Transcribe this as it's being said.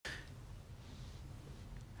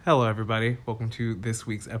Hello, everybody. Welcome to this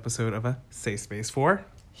week's episode of A Safe Space for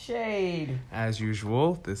Shade. As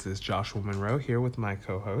usual, this is Joshua Monroe here with my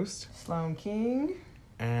co-host. Sloan King.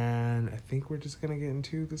 And I think we're just going to get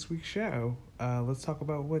into this week's show. Let's talk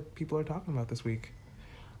about what people are talking about this week.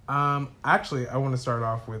 Actually, I want to start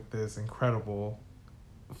off with this incredible,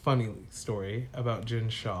 funny story about Jen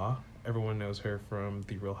Shah. Everyone knows her from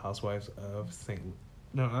The Real Housewives of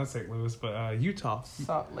not St. Louis, but Utah.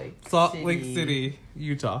 Salt Lake City,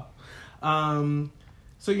 Utah.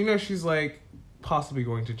 So she's like possibly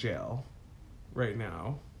going to jail right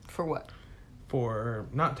now. For what? For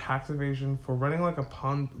not tax evasion, for running like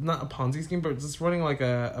not a Ponzi scheme, but just running like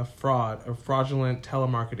a fraudulent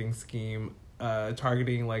telemarketing scheme,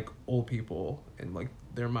 targeting like old people and like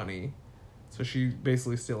their money. So she's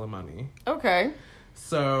basically stealing money. Okay.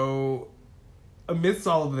 So amidst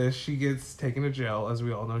all of this, she gets taken to jail. As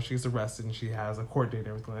we all know, she's arrested and she has a court date and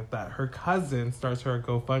everything like that. Her cousin starts her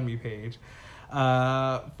GoFundMe page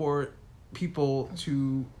for people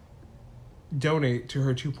to donate to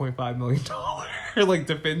her $2.5 million like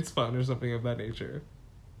defense fund or something of that nature.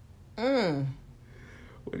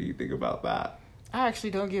 What do you think about that? I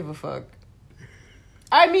actually don't give a fuck.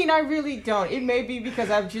 I mean, I really don't. It may be because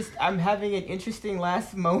I'm having an interesting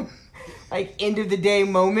last moment, like end of the day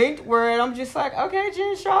moment where I'm just like, okay,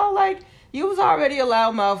 Jen Shah, like you was already a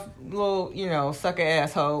loudmouth little, sucker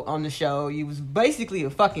asshole on the show. You was basically a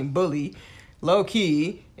fucking bully, low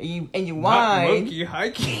key, and you whined. Low key, high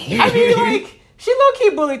key. I mean, like she low key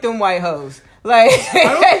bullied them white hoes. Like I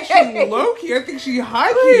don't think she low key. I think she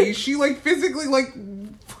high key. She like physically like.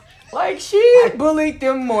 Like, she bullied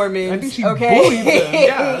them Mormons. I think she bullied them,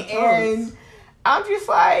 yeah. And I'm just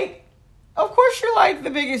like, of course you're like the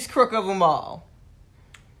biggest crook of them all.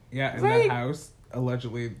 Yeah, in that house,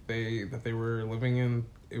 allegedly, that they were living in,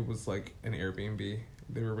 it was like an Airbnb.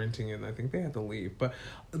 They were renting it, and I think they had to leave. But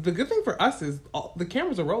the good thing for us is the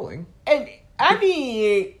cameras are rolling. And, I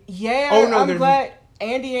mean, yeah, I'm glad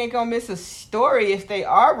Andy ain't gonna miss a story if they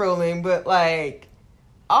are rolling, but like...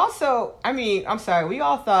 Also, I mean, I'm sorry, we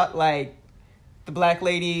all thought, like, the black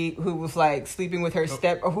lady who was, like, sleeping with her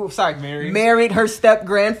married her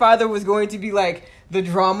step-grandfather was going to be, like, the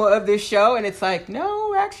drama of this show. And it's like,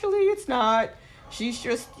 no, actually, it's not. She's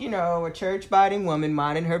just, a church-biting woman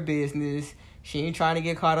minding her business. She ain't trying to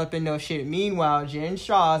get caught up in no shit. Meanwhile, Jen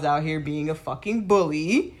Shah's out here being a fucking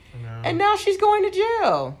bully. No. And now she's going to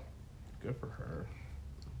jail. Good for her.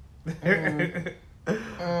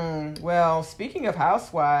 Well, speaking of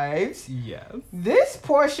housewives, yes, this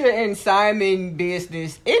Portia and Simon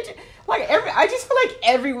business, I just feel like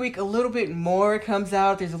every week a little bit more comes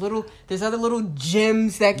out. There's other little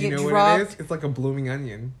gems that get dropped. What it is? It's like a blooming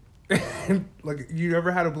onion. Like, you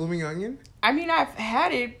ever had a blooming onion? I mean, I've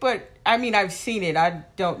had it, but I mean, I've seen it. I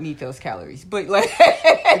don't need those calories, but like,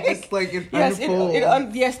 it's just like it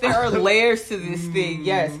unfolds. Yes, there are layers to this thing.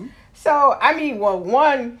 Yes, so I mean, well,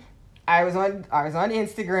 one. I was on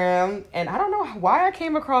Instagram, and I don't know why I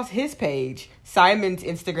came across his page, Simon's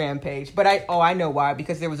Instagram page, but I know why,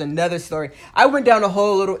 because there was another story. I went down a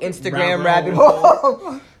whole little Instagram rabbit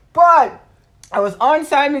hole, but I was on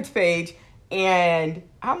Simon's page, and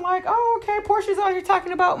I'm like, oh, okay, Portia's out here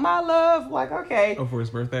talking about my love, like, okay. Oh, for his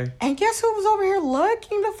birthday? And guess who was over here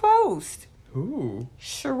liking the post? Who?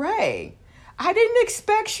 Sheree. I didn't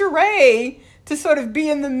expect Sheree to sort of be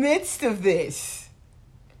in the midst of this.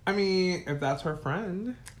 I mean, if that's her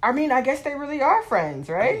friend. I mean, I guess they really are friends,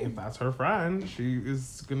 right? If that's her friend, she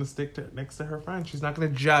is going to stick next to her friend. She's not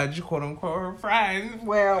going to judge, quote unquote, her friend.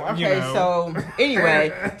 Well, okay, so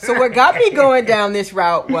anyway. So what got me going down this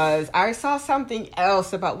route was I saw something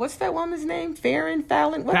else about, what's that woman's name? Fallon?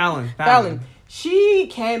 Fallon. She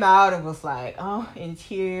came out and was like, in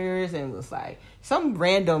tears, and was like, some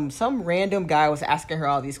random guy was asking her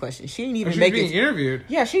all these questions. She didn't even make it. She was being interviewed.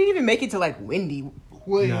 Yeah, she didn't even make it to like Wendy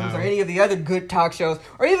Williams or any of the other good talk shows,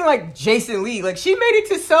 or even like Jason Lee. Like, she made it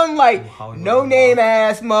to some like no name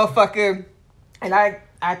ass motherfucker, and I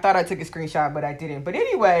thought I took a screenshot, but I didn't. But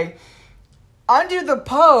anyway, under the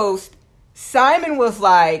post, Simon was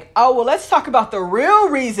like, oh, well, let's talk about the real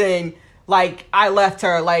reason like I left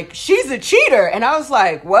her, like she's a cheater. And I was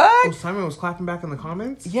like, what? Oh, Simon was clapping back in the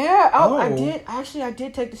comments? Yeah. I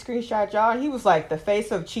did take the screenshot, y'all. He was like the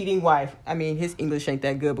face of cheating wife. I mean, his English ain't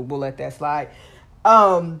that good, but we'll let that slide.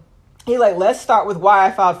 He like, let's start with why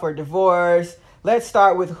I filed for divorce. Let's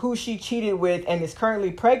start with who she cheated with and is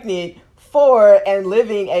currently pregnant for and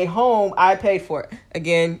living a home I paid for.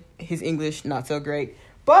 Again, his English not so great.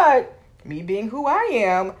 But me being who I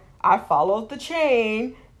am, I followed the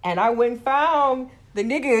chain and I went and found the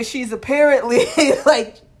nigga she's apparently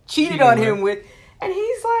like cheated on him with. And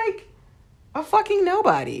he's like, A fucking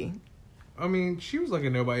nobody. I mean, she was like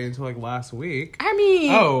a nobody until like last week. I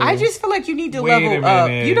mean, I just feel like you need to level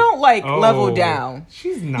up. You don't level down.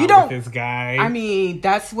 She's not with this guy. I mean,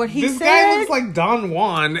 that's what he said. This guy looks like Don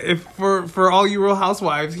Juan. If for all you Real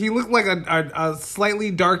Housewives, he looked like a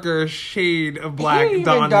slightly darker shade of black. He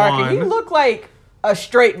Don Juan. He looked like a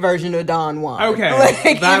straight version of Don Juan.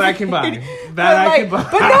 Okay, that I can buy. That I can buy.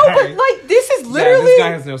 But no, but like this is literally. This guy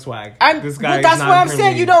has no swag. This guy. That's what I'm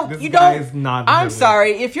saying. You don't. Guy is not. I'm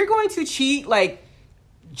sorry. If you're going to cheat,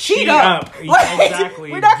 cheat up.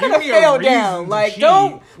 Exactly. We're not gonna fail down.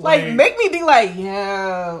 Don't make me be like,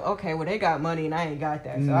 yeah, okay. Well, they got money and I ain't got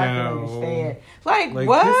that, so I can understand.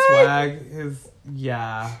 What? His swag is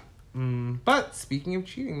But speaking of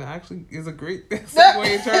cheating, that actually is a great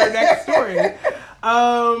segue into our next story.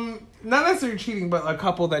 Not necessarily cheating, but a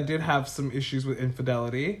couple that did have some issues with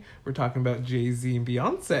infidelity. We're talking about Jay-Z and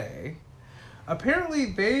Beyonce. Apparently,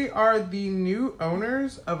 they are the new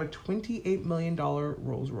owners of a $28 million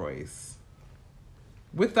Rolls Royce.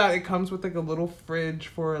 With that, it comes with a little fridge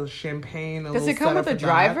for champagne. Does it come with a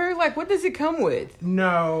driver? What does it come with?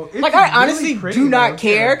 No. I honestly do not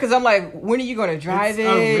care because I'm like, when are you going to drive it?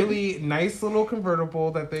 It's a really nice little convertible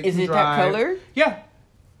that they can drive. Is it that color? Yeah.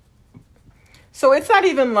 So it's not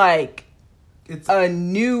even it's a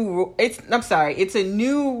new. I'm sorry. It's a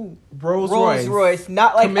new Rolls Royce,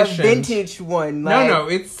 not a vintage one. No.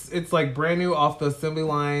 It's brand new off the assembly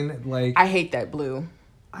line. I hate that blue.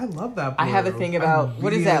 I love that blue. I have a thing about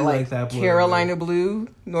what is that that Carolina blue,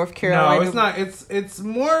 North Carolina. No, it's not. It's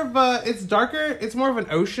more of a. It's darker. It's more of an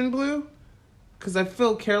ocean blue. Because I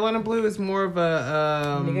feel Carolina blue is more of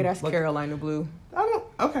a. Nigga, that's Carolina blue.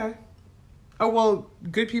 Okay. Oh well,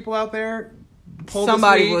 good people out there.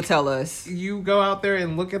 Somebody will tell us. You go out there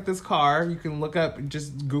and look at this car. You can look up,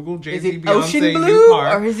 just Google Jay-Z, Is it Beyonce ocean new blue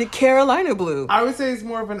car. or is it Carolina blue? I would say it's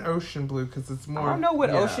more of an ocean blue because it's more. I don't know what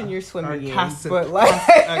ocean you're swimming in, but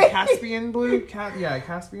Caspian blue.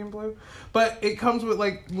 Caspian blue. But it comes with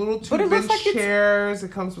little two bench chairs. It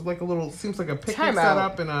comes with a little. Seems like a picnic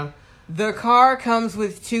setup and a. The car comes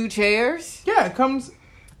with 2 chairs. Yeah, it comes.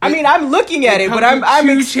 I'm looking at it, but I'm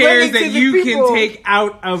two chairs that you can take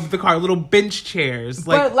out of the car, little bench chairs.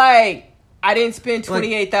 But I didn't spend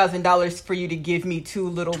 $28,000 for you to give me 2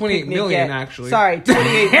 little. $28 million, actually. Sorry,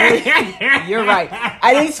 $28 million. You're right.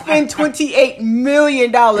 I didn't spend $28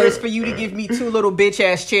 million for you to give me 2 little bitch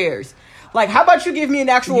ass chairs. How about you give me an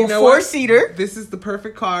actual 4-seater? This is the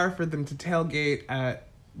perfect car for them to tailgate at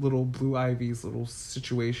little Blue Ivy's little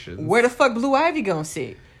situations. Where the fuck Blue Ivy gonna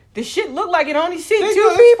sit? The shit look like it only sit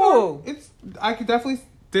 2 people. I could definitely.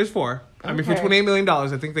 There's 4. Okay. I mean, for $28 million,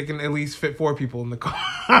 I think they can at least fit 4 people in the car.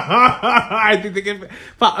 I think they can.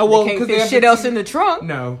 Well, they can't fit shit else in the trunk.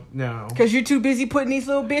 No. Because you're too busy putting these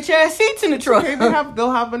little bitch ass seats in the trunk. Okay,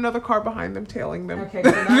 they'll have another car behind them, tailing them. Okay,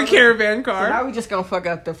 so the caravan car. So now we just gonna fuck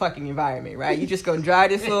up the fucking environment, right? You just gonna drive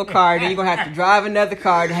this little car, then you're gonna have to drive another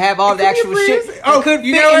car to have all the actual shit that could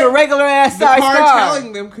fit in a regular ass size car. The car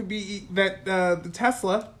tailing them could be that the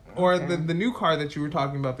Tesla. Or the new car that you were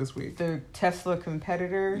talking about this week. The Tesla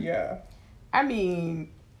competitor? Yeah. I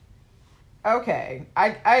mean, okay.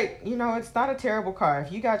 I it's not a terrible car.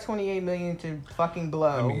 If you got $28 million to fucking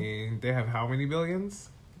blow. I mean, they have how many billions?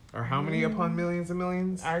 Or how many upon millions and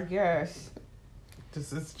millions? I guess.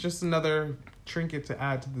 It's just another trinket to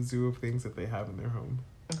add to the zoo of things that they have in their home.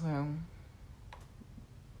 Well,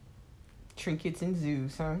 trinkets and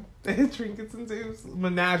zoos, huh? Trinkets and zoos.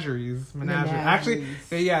 Menageries. Actually,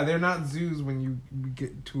 they're not zoos when you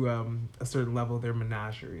get to a certain level. They're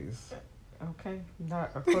menageries. Okay. Not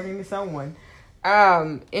according to someone.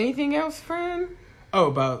 Anything else, friend? Oh,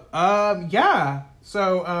 about... yeah.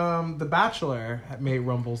 So, The Bachelor made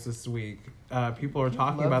rumbles this week. People are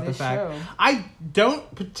talking about the fact... I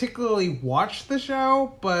don't particularly watch the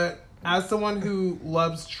show, but as someone who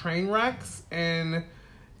loves train wrecks and...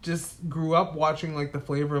 just grew up watching The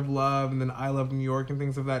Flavor of Love and then I Love New York and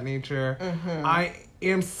things of that nature. Mm-hmm. I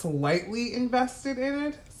am slightly invested in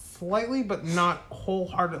it. Slightly, but not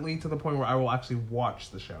wholeheartedly to the point where I will actually watch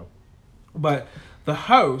the show. But the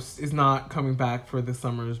host is not coming back for this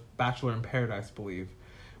summer's Bachelor in Paradise, I believe.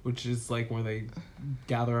 Which is where they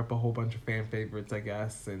gather up a whole bunch of fan favorites, I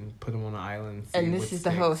guess, and put them on an island. And this is the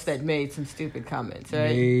host that made some stupid comments,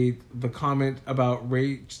 right? Made the comment about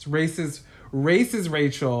racist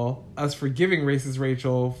Rachel, us forgiving racist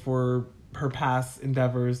Rachel for her past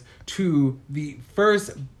endeavors, to the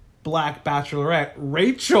first black bachelorette,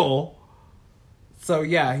 Rachel. So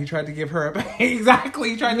yeah, he tried to give her exactly.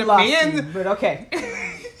 He tried to ban. But okay.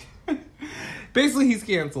 Basically, he's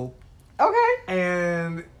canceled. Okay.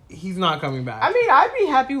 And he's not coming back. I mean, I'd be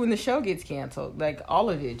happy when the show gets canceled. Like, all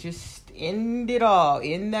of it. Just end it all.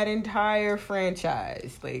 End that entire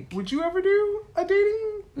franchise. Like, would you ever do a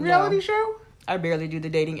dating reality show? I barely do the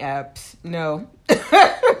dating apps. No.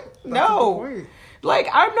 No. Like,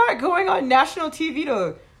 I'm not going on national TV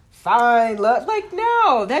to find love. Like,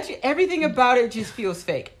 no. Everything about it just feels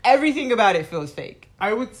fake. Everything about it feels fake.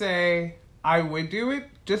 I would say I would do it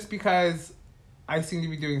just because I seem to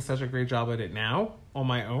be doing such a great job at it now on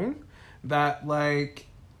my own that, like,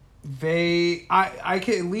 I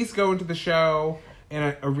could at least go into the show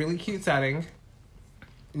in a really cute setting,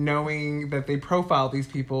 knowing that they profiled these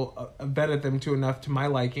people, vetted them to enough to my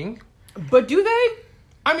liking. But do they?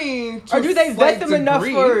 I mean, or do they vet them enough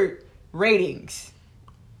for ratings?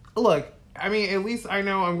 Look, I mean, at least I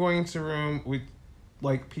know I'm going into a room with,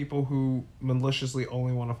 like, people who maliciously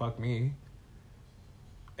only want to fuck me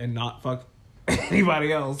and not fuck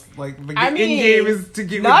anybody else. Like, the end game is to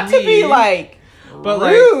get not with me. To be, like, but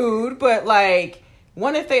rude, but, like,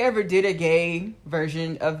 if they ever did a gay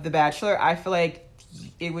version of The Bachelor, I feel like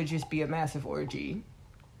it would just be a massive orgy.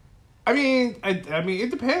 I mean, it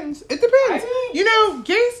depends. It depends. You know,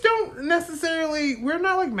 gays don't necessarily. We're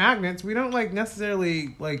not like magnets. We don't like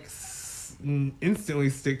necessarily like instantly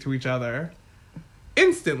stick to each other.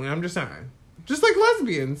 Instantly, I'm just saying. Just like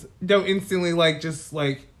lesbians don't instantly like just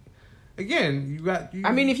like. Again, you got.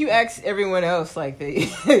 I mean, if you ask everyone else, like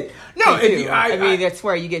they. No, they I mean that's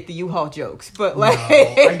where you get the U-Haul jokes, but like. No,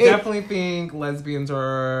 I definitely think lesbians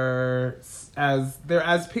are they're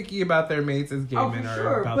as picky about their mates as gay men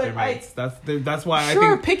are about their mates. That's why I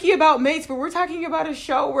think picky about mates, but we're talking about a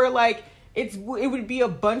show where like it would be a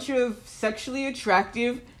bunch of sexually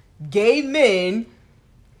attractive gay men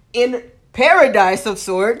in paradise of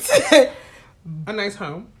sorts. A nice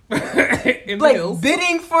home. In like hills.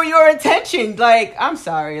 Bidding for your attention. Like, I'm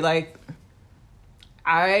sorry, like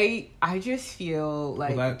I just feel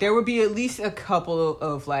like there would be at least a couple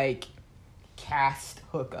of like cast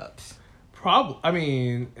hookups. I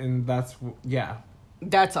mean, and that's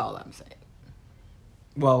that's all I'm saying.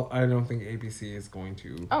 Well, I don't think ABC is going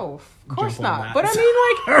to. Oh, of course not. But I mean,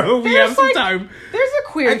 like, we have some time. There's a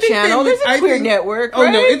queer channel. There's a queer network. Right?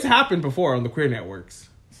 Oh no, it's happened before on the queer networks.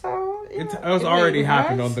 So it was already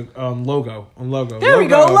happened on the Logo. There we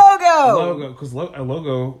go, Logo. Because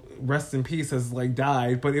Logo, rest in peace, has like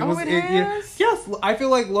died. But it was has? Yes, I feel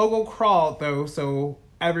like Logo crawled though, so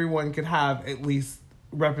everyone could have at least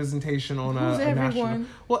representation on a national.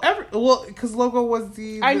 Because Logo was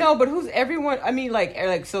the. I know, but who's everyone? I mean,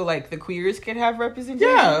 like so, like the queers could have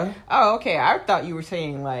representation. Yeah. Oh, okay. I thought you were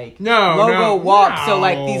saying like Logo walked, so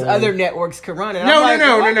like these other networks could run it.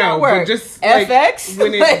 No. But just FX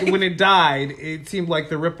like, when it died, it seemed like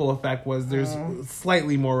the ripple effect was there's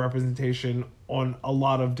slightly more representation on a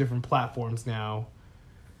lot of different platforms now.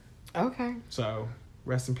 Okay. So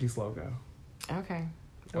rest in peace, Logo. Okay.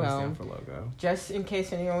 Stand for Logo. Just in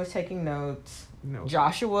case anyone was taking notes,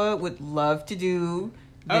 Joshua would love to do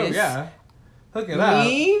this. Oh, yeah. Hook it up.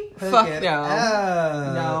 Me? Fuck no.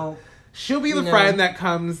 No. She'll be the friend that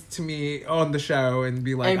comes to me on the show and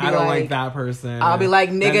be like, I don't like that person. I'll be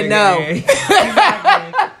like, nigga, no.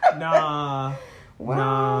 Exactly. Nah,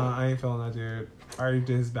 I ain't feeling that dude. I already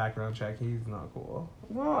did his background check. He's not cool.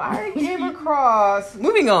 Well, I came across...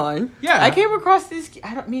 Moving on. Yeah. I came across this...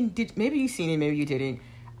 maybe you've seen it, maybe you didn't.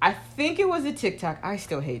 I think it was a TikTok. I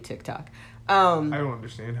still hate TikTok. I don't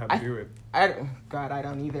understand how to do it. I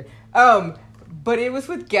don't either. But it was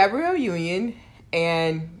with Gabrielle Union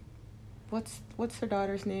and what's her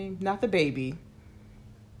daughter's name? Not the baby.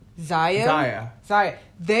 Zaya.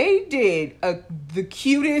 They did the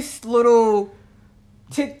cutest little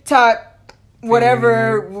TikTok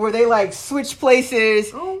whatever where they like switch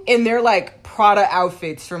places in their like Prada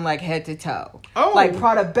outfits from like head to toe. Oh. Like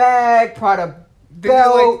Prada bag, Prada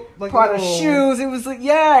belt, like Prada shoes. It was like,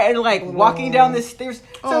 and like walking down the stairs.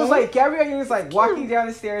 So it was like Gabrielle Union was like walking down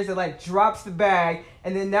the stairs and like drops the bag,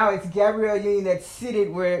 and then now it's Gabrielle Union that's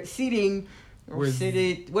seated. Seated.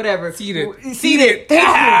 Thank you.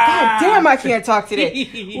 God damn, I can't talk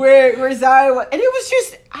today. where Zaya was, and it was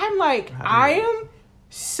just, I'm like, I am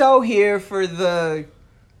so here for that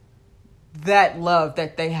love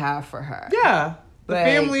that they have for her. Yeah, the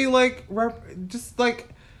family, like, just like.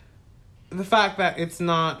 The fact that it's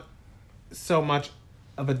not so much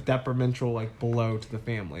of a detrimental like blow to the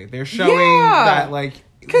family. They're showing that like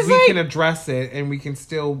we can address it and we can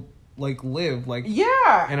still like live like in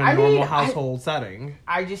a normal household setting.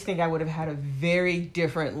 I just think I would have had a very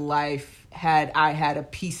different life had I had a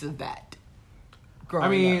piece of that.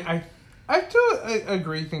 Growing up. I do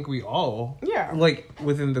agree. Think we all like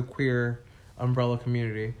within the queer umbrella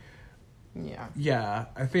community. Yeah. Yeah,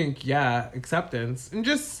 I think, acceptance. And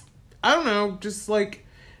just, I don't know, just like,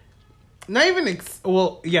 not even,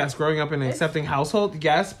 yes, growing up in an accepting household,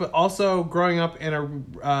 yes, but also growing up in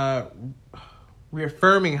a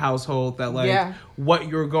reaffirming household that, like, what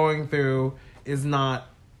you're going through is not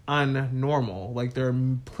unnormal. Like, there are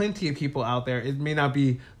plenty of people out there. It may not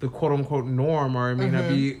be the quote-unquote norm, or it may not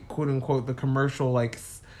be quote-unquote the commercial, like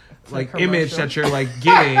image that you're, like,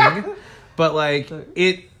 getting, but, like,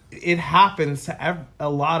 it happens to a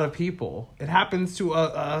lot of people. It happens to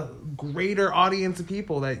a greater audience of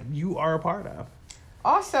people that you are a part of.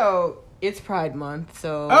 Also, it's Pride Month,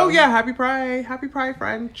 so... Oh, yeah. Happy Pride. Happy Pride,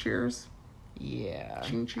 friend. Cheers. Yeah.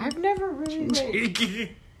 Ching, ching. I've never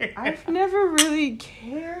really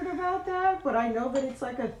cared about that, but I know that it's,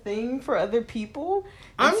 like, a thing for other people.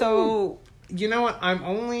 And so... You know what? I'm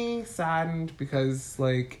only saddened because,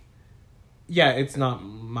 like... Yeah, it's not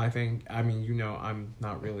my thing. I mean, I'm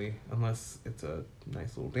not really, unless it's a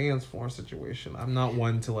nice little dance floor situation. I'm not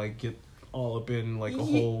one to, like, get all up in, like, a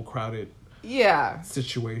whole crowded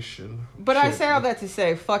situation. But I say all that to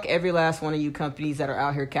say, fuck every last one of you companies that are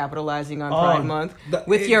out here capitalizing on Pride Month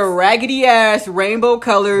with your raggedy ass rainbow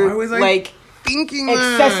colored, like, thinking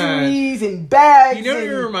accessories and bags. You know what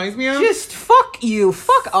it reminds me of? Just fuck you.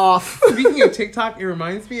 Fuck off. Speaking of TikTok, it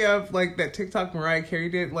reminds me of, like, that TikTok Mariah Carey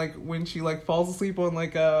did, like, when she, like, falls asleep on,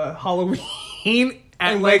 like, a Halloween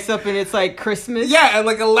and wakes up and it's, like, Christmas. Yeah, at,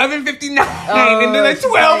 like, 11:59 and then at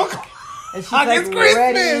 12 o'clock. And she's, like, it's Christmas.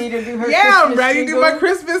 Ready to do her Christmas I'm ready to do my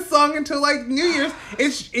Christmas song until, like, New Year's.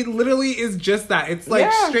 It literally is just that. It's, like,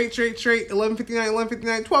 straight,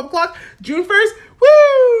 11:59, 12 o'clock, June 1st.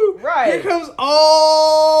 Woo! Right. Here comes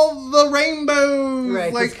all the rainbows.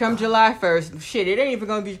 Right, like, come July 1st, shit, it ain't even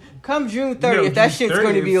gonna be... Come June 30th, that shit's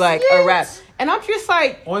gonna be, like, a wrap. And I'm just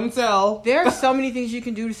like... On sale. There are so many things you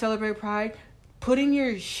can do to celebrate Pride. Putting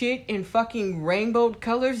your shit in fucking rainbow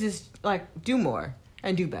colors is, like, do more.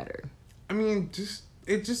 And do better. I mean,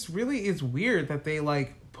 it just really is weird that they,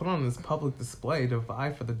 like, put on this public display to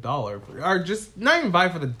vie for the dollar. Or just, not even vie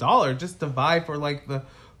for the dollar, just to vie for, like, the...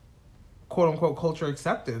 quote-unquote culture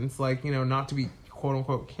acceptance, like, not to be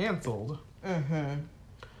quote-unquote canceled.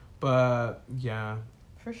 But, yeah.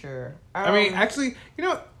 For sure. I mean, actually,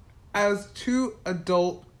 as two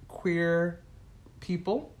adult queer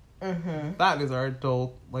people, that is our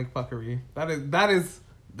adult, like, fuckery. That is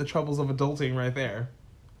the troubles of adulting right there.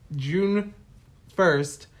 June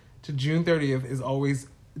 1st to June 30th is always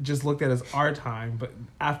just looked at as our time, but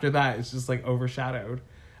after that, it's just, like, overshadowed.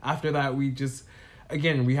 After that, we just...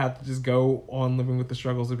 Again, we have to just go on living with the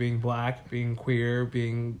struggles of being black, being queer,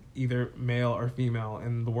 being either male or female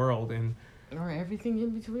in the world, or everything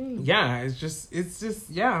in between. Yeah, it's just,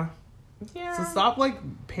 yeah. Yeah. So stop, like,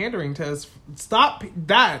 pandering to us. Stop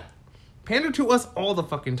that. Pander to us all the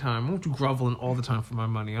fucking time. I don't want you groveling all the time for my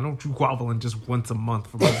money. I don't want you groveling just once a month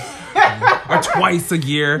for my or twice a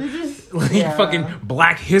year. Fucking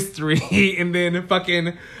Black History and then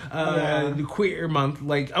fucking the queer month.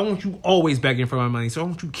 Like, I want you always begging for my money. So I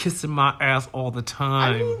want you kissing my ass all the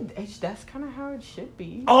time. I mean, that's kind of how it should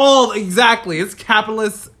be. Oh, exactly. It's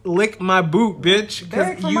capitalist lick my boot, bitch.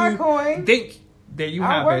 Beg for my coin. There you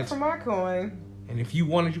have it. I work for my coin. And if you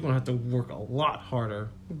want it, you're going to have to work a lot harder.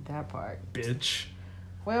 That part. Bitch.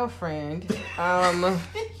 Well, friend,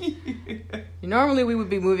 normally we would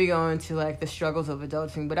be moving on to, like, the struggles of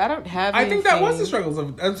adulting, but I don't have anything. I think that was the struggles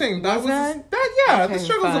of... I'm saying that was... the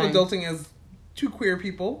struggles of adulting as two queer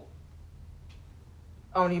people.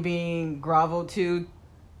 Only being groveled to...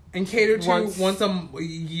 And catered to once a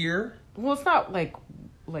year. Well, it's not like,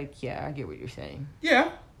 yeah, I get what you're saying.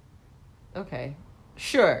 Yeah. Okay.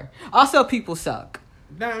 Sure. Also, people suck.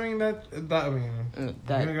 You got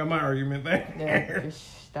my argument there.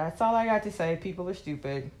 That's all I got to say. People are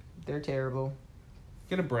stupid. They're terrible.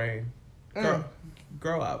 Get a brain.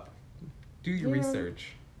 Grow up. Do your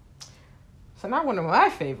research. So now one of my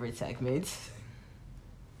favorite segments.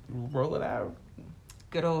 Roll it out.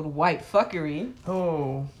 Good old white fuckery.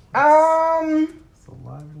 Oh. It's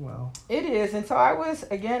alive and well. It is. And so I was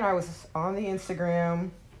on the Instagram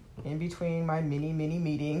in between my many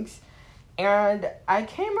meetings, and I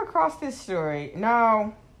came across this story.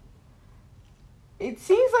 Now, it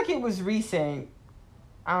seems like it was recent.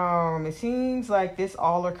 It seems like this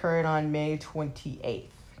all occurred on May 28th,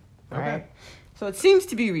 right? Okay. So it seems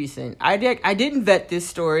to be recent. I didn't vet this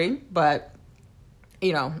story, but,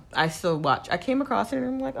 I still watch. I came across it, and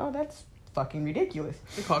I'm like, oh, that's fucking ridiculous.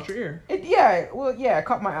 It caught your ear. It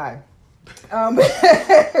caught my eye.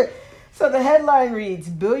 So the headline reads,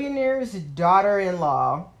 billionaire's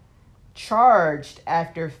daughter-in-law charged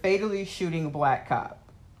after fatally shooting black cop.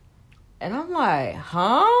 And I'm like,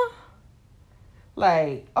 huh?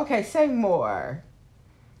 Like, okay, say more.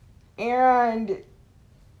 And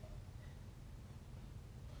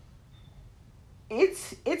it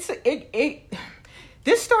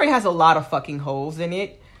this story has a lot of fucking holes in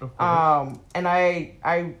it. And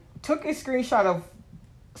I took a screenshot of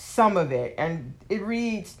some of it, and it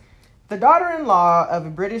reads, the daughter-in-law of a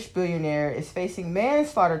British billionaire is facing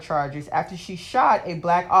manslaughter charges after she shot a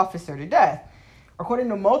black officer to death. According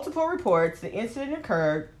to multiple reports, the incident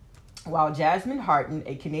occurred while Jasmine Harton,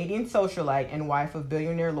 a Canadian socialite and wife of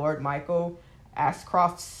billionaire Lord Michael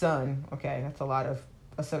Ashcroft's son, okay, that's a lot of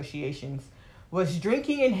associations, was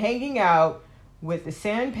drinking and hanging out with the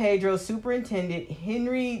San Pedro superintendent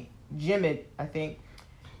Henry Jimmet, I think,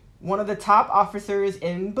 one of the top officers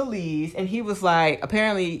in Belize. And he was like,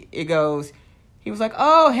 apparently he was like,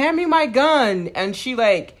 oh, hand me my gun. And she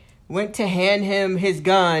like went to hand him his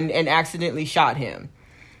gun and accidentally shot him.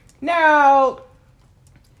 Now,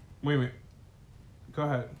 wait a minute. Go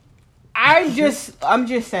ahead. I'm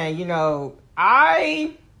just saying, you know,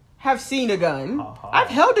 I have seen a gun. I've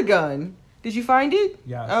held a gun. Did you find it?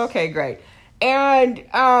 Yes. Okay, great. And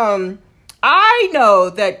I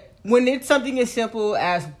know that when it's something as simple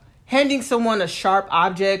as handing someone a sharp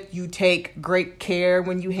object, you take great care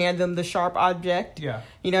when you hand them the sharp object. Yeah.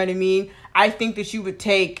 You know what I mean? I think that you would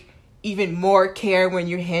take even more care when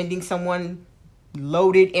you're handing someone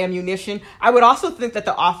loaded ammunition. I would also think that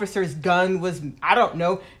the officer's gun was, I don't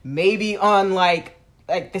know, maybe on like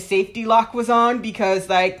the safety lock was on, because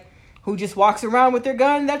like, who just walks around with their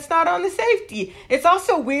gun that's not on the safety? It's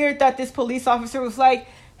also weird that this police officer was like,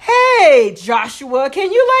 hey, Joshua,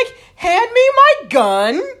 can you like hand me my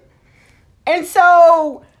gun? And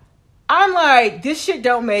so I'm like, this shit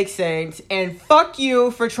don't make sense. And fuck you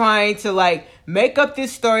for trying to like make up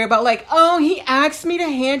this story about like, oh, he asked me to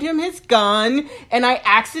hand him his gun and I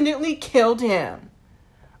accidentally killed him.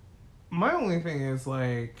 My only thing is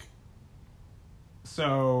like,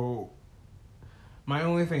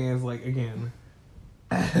 again,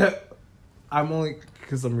 I'm only,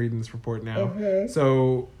 because I'm reading this report now. Okay.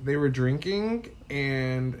 So they were drinking,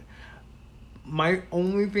 and my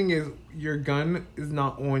only thing is, your gun is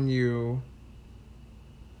not on you.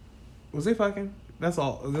 Was they fucking? That's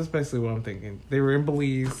all. That's basically what I'm thinking. They were in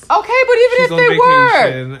Belize. Okay, but even if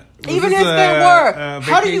they were,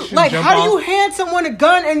 how do you hand someone a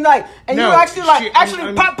gun and you actually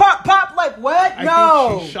pop like what? I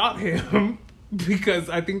think she shot him because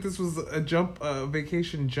I think this was a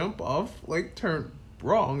vacation jump off, like turned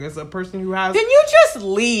wrong as a person who has. Then you just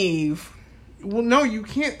leave. Well, no, you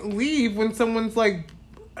can't leave when someone's like,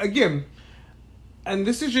 again, and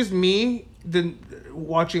this is just me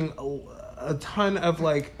watching a ton of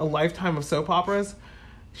like a lifetime of soap operas.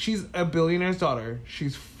 She's a billionaire's daughter.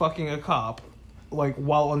 She's fucking a cop, like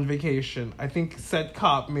while on vacation. I think said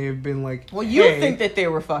cop may have been like, well, you think that they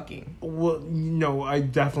were fucking. Well, no, I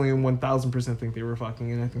definitely 1000% think they were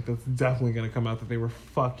fucking, and I think that's definitely gonna come out that they were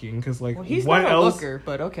fucking, because like, well, he's what not else? A looker,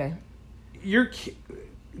 but okay.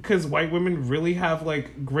 Because white women really have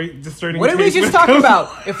like great discerning. What did we just talk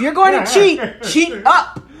about? If you're going to cheat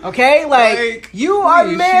up. Okay, like you are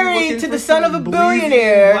married to the son of a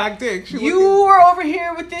billionaire. Black dick. You are over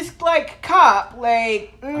here with this like cop.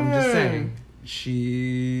 Like I'm just saying,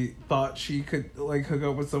 she thought she could like hook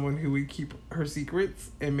up with someone who would keep her secrets,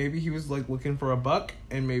 and maybe he was like looking for a buck,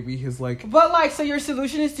 and maybe his like. But like, so your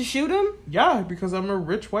solution is to shoot him? Yeah, because I'm a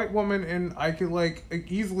rich white woman, and I could like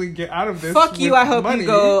easily get out of this. Fuck you! I hope you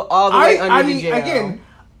go all the way under the jail. Again,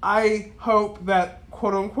 I hope that,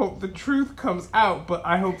 quote unquote, the truth comes out, but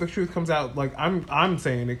I hope the truth comes out like I'm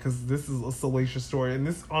saying it, because this is a salacious story, and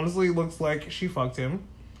this honestly looks like she fucked him.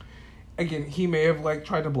 Again, he may have like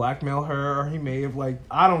tried to blackmail her, or he may have like,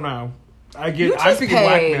 I don't know. I'm thinking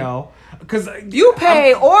blackmail, because you pay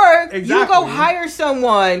you go hire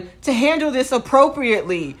someone to handle this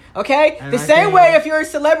appropriately. Okay, and the same way if you're a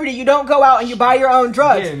celebrity, you don't go out and you buy your own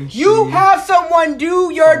drugs. Again, you have someone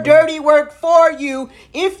do your dirty work for you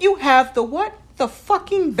if you have the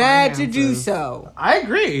fucking bag to do so. I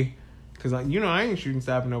agree, because I ain't shooting,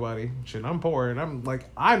 stabbing nobody. Shit, I'm poor, and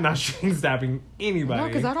I'm not shooting, stabbing anybody. No,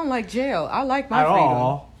 because I don't like jail. I like my freedom.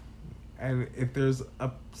 All. And if there's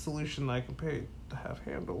a solution I can pay to have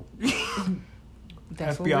handled,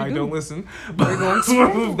 that's FBI, what we do. Don't listen. But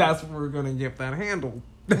that's what we're gonna get that handled.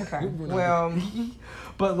 Okay. Well,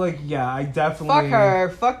 but like, yeah, I definitely fuck her.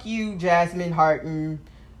 Fuck you, Jasmine Harton.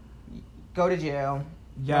 Go to jail.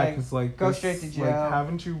 Yeah, because go straight to jail. Like,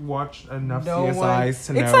 haven't you watched enough CSIs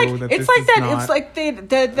to know that it's this like is that. not, it's like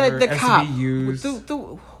the cop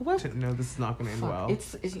what? To know this is not going to end well.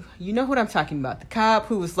 It's you know what I'm talking about. The cop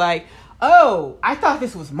who was like, "Oh, I thought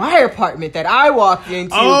this was my apartment that I walked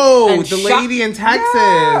into." Oh, the lady in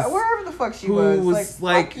Texas, wherever the fuck she was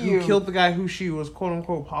who killed the guy who she was quote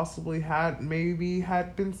unquote possibly had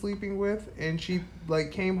been sleeping with, and she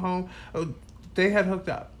like came home. Oh, they had hooked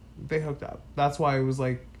up. That's why it was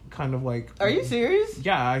like kind of like. Are you serious?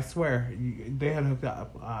 Yeah, I swear they had hooked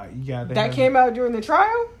up. That came out during the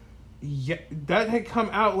trial. Yeah, that had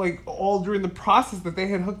come out like all during the process that they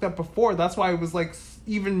had hooked up before. That's why it was like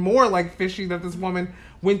even more like fishy that this woman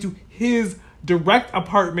went to his direct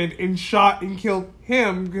apartment and shot and killed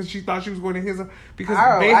him because she thought she was going to his because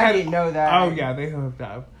I didn't know that. Oh yeah, they hooked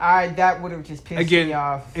up. That would have just pissed me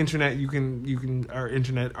off. Internet, you can our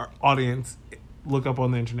audience look up on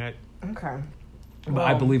the internet. Okay. But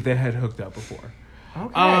I believe they had hooked up before.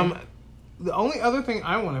 Okay. The only other thing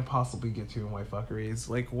I want to possibly get to in white fuckery is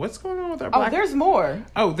like what's going on with our black. Oh, there's more.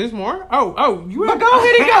 Oh, there's more. Oh, you. But go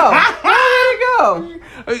ahead and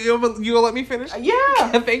go. You gonna let me finish?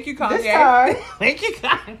 Yeah. Thank you, Kanye. This time. Thank you,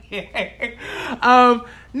 Kanye.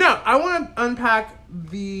 No, I want to unpack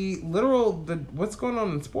the what's going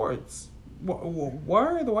on in sports. Why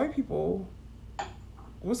are the white people?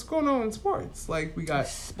 What's going on in sports? Like we got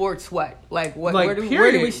sports. What? Like what? Like,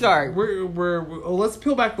 where do we start? We're let's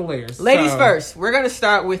peel back the layers. Ladies first. We're gonna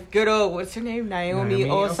start with good old what's her name? Naomi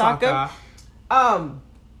Osaka.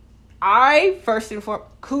 I first and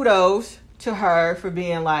foremost kudos to her for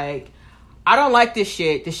being like, I don't like this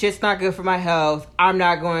shit. This shit's not good for my health. I'm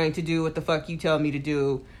not going to do what the fuck you tell me to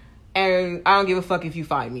do, and I don't give a fuck if you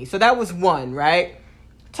find me. So that was one, right?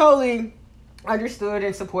 Totally understood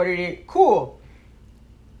and supported it. Cool.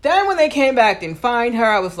 Then when they came back and fined her,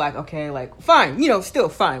 I was like, okay, like, fine. Still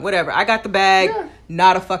fine. Whatever. I got the bag. Yeah.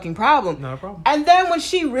 Not a fucking problem. Not a problem. And then when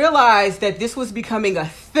she realized that this was becoming a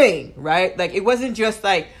thing, right? Like, it wasn't just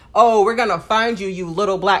like, oh, we're going to find you, you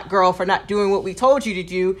little black girl, for not doing what we told you to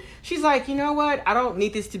do. She's like, you know what? I don't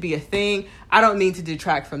need this to be a thing. I don't need to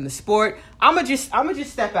detract from the sport. I'm going to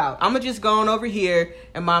just step out. I'm going to just go on over here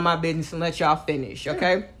and mind my business and let y'all finish,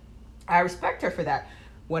 okay? Yeah. I respect her for that.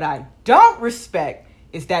 What I don't respect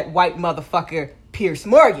is that white motherfucker Piers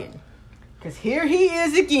Morgan. Because here he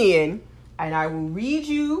is again, and I will read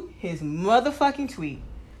you his motherfucking tweet.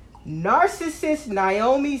 Narcissist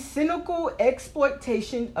Naomi's cynical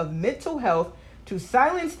exploitation of mental health to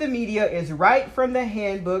silence the media is right from the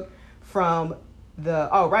handbook from the...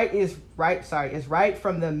 is right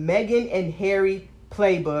from the Meghan and Harry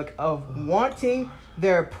playbook of wanting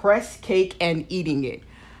their press cake and eating it.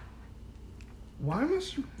 Why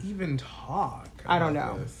must you even talk? I don't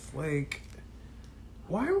know. This? Like,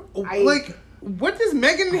 why? What does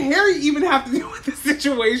Meghan and Harry even have to do with this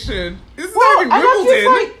situation? This is not even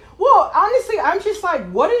Wimbledon. Honestly, I'm just like,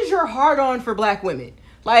 what is your heart on for black women?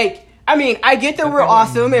 Like, I mean, I get that we're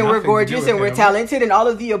awesome and we're gorgeous and we're talented and all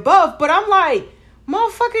of the above, but I'm like,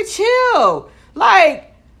 motherfucker, chill.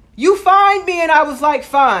 Like, you fined me and I was like,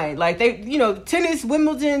 fine. Like, they, tennis,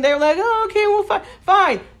 Wimbledon, they're like, oh, okay, well,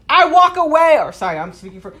 fine. I walk away, I'm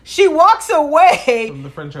speaking for... She walks away... From the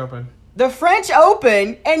French Open. The French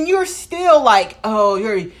Open, and you're still like, oh,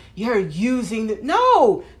 you're using...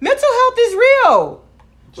 No! Mental health is real!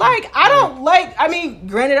 Like, I don't like... I mean,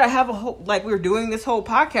 granted, I have a whole... Like, we're doing this whole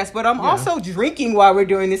podcast, but I'm also drinking while we're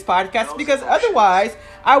doing this podcast, because otherwise,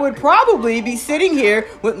 I would probably be sitting here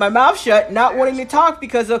with my mouth shut, not wanting to talk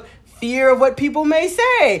because of... fear of what people may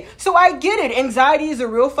say. So I get it. Anxiety is a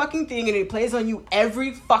real fucking thing and it plays on you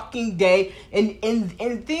every fucking day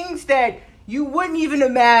and things that you wouldn't even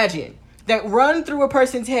imagine that run through a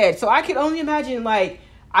person's head. So I could only imagine, like,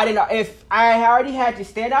 I don't know, if I already had to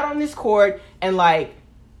stand out on this court and like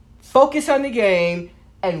focus on the game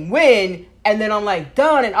and win, and then I'm like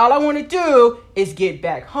done and all I want to do is get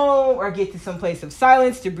back home or get to some place of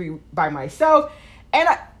silence to be by myself. And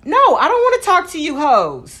I don't want to talk to you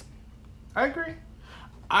hoes. I agree.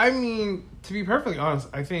 I mean, to be perfectly honest,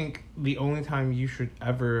 I think the only time you should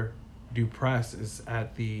ever do press is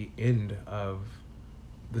at the end of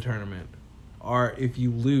the tournament. Or if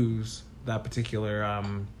you lose that particular,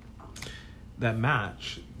 that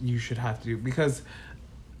match, you should have to do... Because,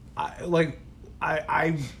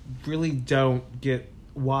 I really don't get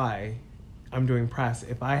why I'm doing press.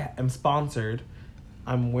 If I am sponsored,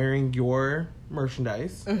 I'm wearing your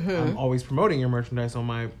merchandise. Mm-hmm. I'm always promoting your merchandise on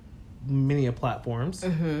my... many platforms.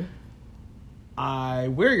 Mm-hmm. I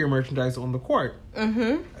wear your merchandise on the court.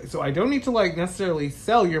 Mm-hmm. So I don't need to necessarily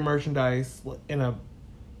sell your merchandise in a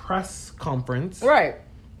press conference. Right.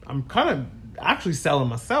 I'm kind of actually sell it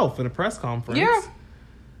myself at a press conference. Yeah.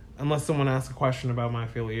 Unless someone asks a question about my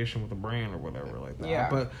affiliation with a brand or whatever like that. Yeah.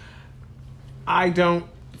 But I don't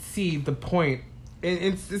see the point.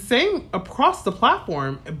 It's the same across the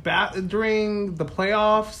platform during the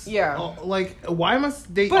playoffs. Yeah. Like, why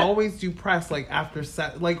must they always do press, like, after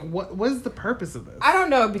set? Like, what is the purpose of this? I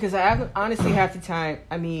don't know, because I honestly half the time,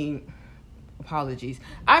 I mean, apologies.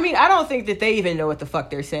 I mean, I don't think that they even know what the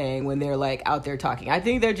fuck they're saying when they're, like, out there talking. I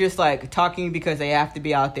think they're just, like, talking because they have to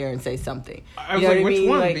be out there and say something. I was like, which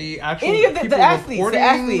one? Like, the actual any of the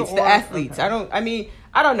athletes. Okay.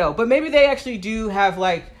 I don't know. But maybe they actually do have,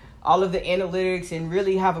 like, all of the analytics and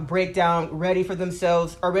really have a breakdown ready for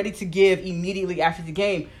themselves or ready to give immediately after the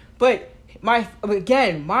game. But my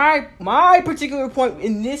particular point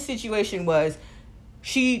in this situation was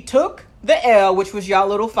she took the L, which was y'all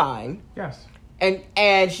little fine. Yes.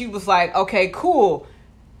 And she was like, okay, cool.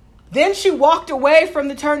 Then she walked away from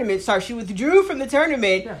the tournament. Sorry, she withdrew from the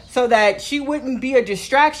tournament so that she wouldn't be a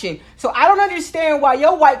distraction. So I don't understand why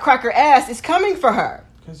your white cracker ass is coming for her.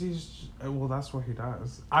 Because well, that's what he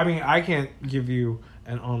does. I mean, I can't give you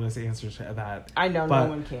an honest answer to that. I know, no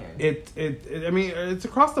one can. I mean, it's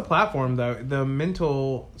across the platform, though. The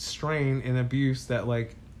mental strain and abuse that,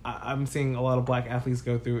 like, I'm seeing a lot of black athletes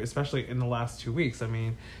go through, especially in the last 2 weeks. I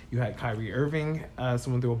mean, you had Kyrie Irving,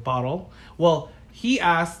 someone threw a bottle. Well, he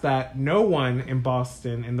asked that no one in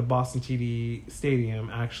Boston, in the Boston TD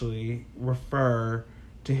Stadium, actually refer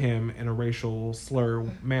to him in a racial slur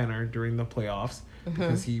manner during the playoffs.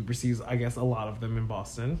 Because he receives, I guess, a lot of them in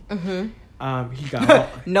Boston. He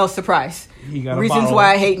got no surprise. He got reasons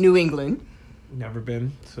why I hate New England. Never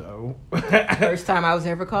been, so first time I was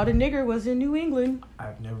ever called a nigger was in New England.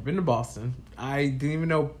 I've never been to Boston. I didn't even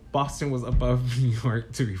know Boston was above New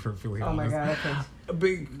York, to be perfectly honest. Oh my god!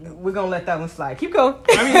 Okay. We're gonna let that one slide. Keep going.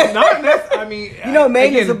 I mean, not this. I mean, you know,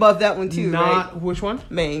 Maine is above that one too, right? Which one?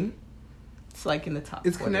 Maine. It's like in the top.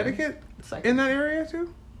 Is Connecticut like in that area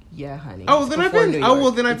too? Yeah, honey. Oh, then I've been. Oh,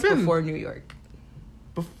 well, then I've been before New York.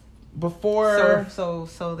 Before.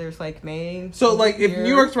 So there's like Maine. So like, if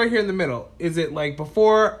New York's right here in the middle, is it like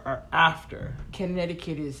before or after?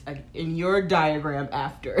 Connecticut is in your diagram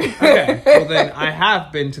after. Okay, well then I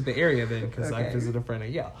have been to the area then because I visited a friend at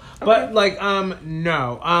Yale. But like,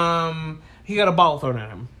 no, he got a bottle thrown at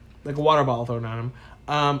him, like a water bottle thrown at him.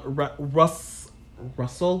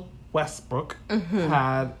 Russell Westbrook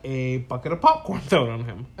had a bucket of popcorn thrown on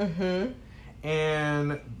him.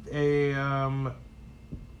 And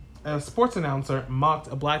a sports announcer mocked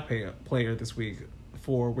a black player this week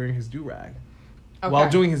for wearing his do-rag while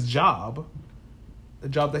doing his job. The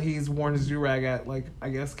job that he's worn his do-rag at, like, I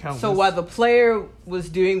guess countless. So while the player was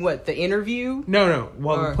doing what, the interview? No.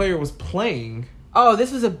 While the player was playing. Oh,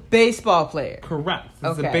 this was a baseball player. Correct.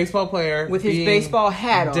 This is a baseball player with his baseball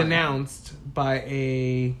hat on. Denounced by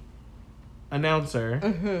a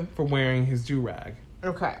announcer for wearing his do-rag.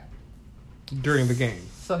 Okay. During the game.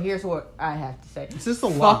 So here's what I have to say. It's just a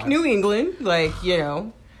lot. Fuck New England. Like, you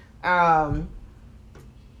know.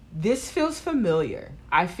 This feels familiar.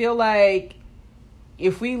 I feel like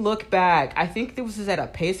if we look back, I think this was at a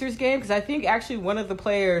Pacers game. Because I think actually one of the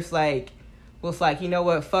players, like, was like, you know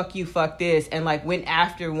what, fuck you, fuck this. And, like, went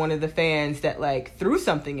after one of the fans that, like, threw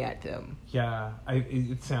something at them. Yeah,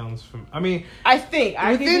 it sounds from. I mean, I think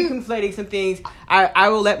we're conflating some things. I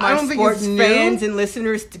will let my sports fans and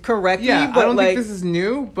listeners correct me. But I don't think this is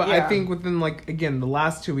new, but I think within, like, again, the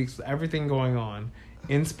last 2 weeks, everything going on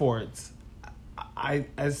in sports,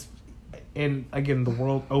 and again, the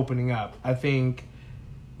world opening up, I think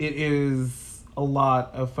it is a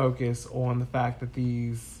lot of focus on the fact that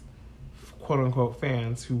these quote unquote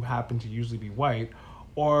fans, who happen to usually be white,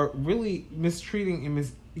 are really mistreating and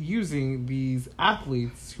misusing these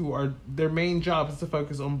athletes who are, their main job is to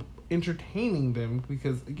focus on entertaining them,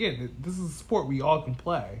 because again, this is a sport we all can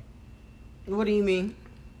play. What do you mean?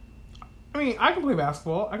 I mean, I can play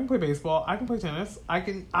basketball, I can play baseball, I can play tennis, I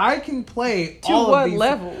can play to all of these. To what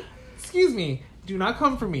level? Excuse me. Do not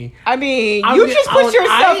come for me. I mean, you just put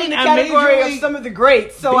yourself in the category of some of the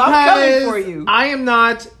greats, so I'm coming for you. I am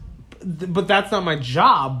not, but that's not my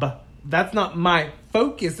job. That's not my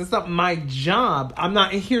focus. That's not my job. I'm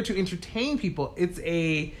not here to entertain people. It's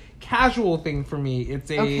a casual thing for me. It's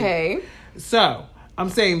a... Okay. So, I'm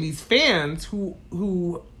saying these fans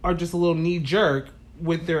who are just a little knee-jerk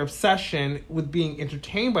with their obsession with being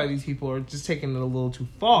entertained by these people are just taking it a little too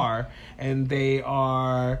far, and they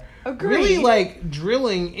are really, like,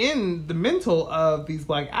 drilling in the mental of these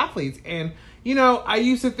black athletes. And, you know, I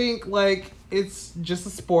used to think, like, it's just a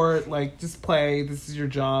sport, like, just play, this is your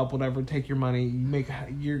job, whatever, take your money,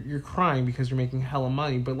 you're crying because you're making hella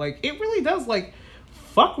money, but, like, it really does, like,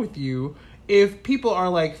 fuck with you if people are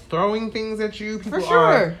like throwing things at you, people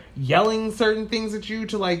are yelling certain things at you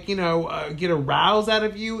to like, you know, get a rouse out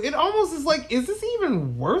of you, it almost is like, is this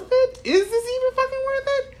even worth it? Is this even fucking worth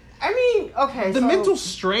it? I mean, okay, the mental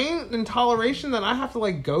strain and toleration that I have to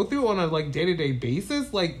like go through on a like day-to-day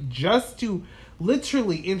basis, like just to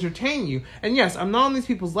literally entertain you. And yes, I'm not on these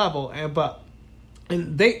people's level,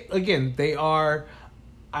 and they are,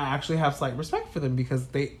 I actually have slight respect for them because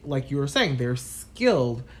they, like you were saying, they're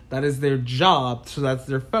skilled. That is their job. So that's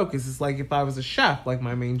their focus. It's like if I was a chef, like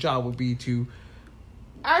my main job would be to...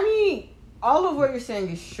 I mean, all of what you're saying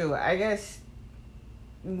is true. I guess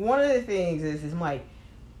one of the things is like,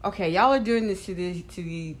 okay, y'all are doing this to these,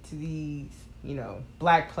 you know,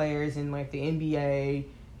 black players in like the NBA,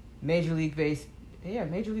 Major League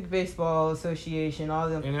Baseball Association,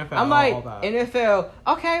 all of them. NFL, I'm like, all that. NFL,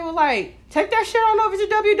 okay, well, like, take that shit on over to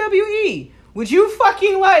WWE. Would you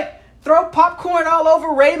fucking, like, throw popcorn all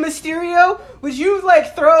over Rey Mysterio? Would you,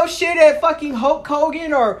 like, throw shit at fucking Hulk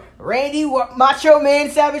Hogan or Randy Macho Man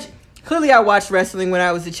Savage? Clearly, I watched wrestling when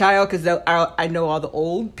I was a child because I know all the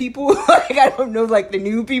old people. Like, I don't know, like, the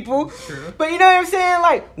new people. True. But you know what I'm saying?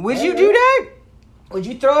 Like, would you do that? Would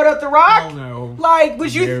you throw it at The Rock? Oh, no. Like,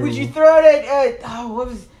 would you throw it at, what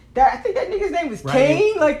was that? I think that nigga's name was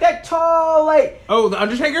Kane. Like, that tall, like... Oh, The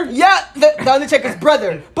Undertaker? Yeah, the Undertaker's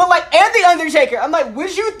brother. But, like, and The Undertaker. I'm like,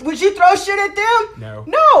 would you throw shit at them?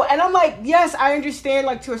 No. And I'm like, yes, I understand,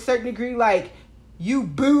 like, to a certain degree, like, you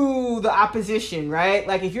boo the opposition, right?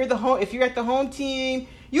 Like, if you're at the home team,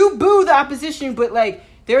 you boo the opposition, but, like,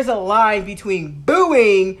 there's a line between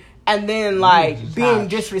booing and then, like, being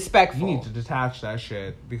disrespectful. You need to detach that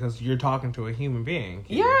shit because you're talking to a human being.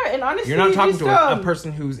 Yeah, and honestly, you're not talking to a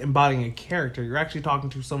person who's embodying a character. You're actually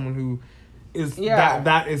talking to someone who is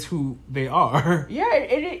that is who they are. Yeah,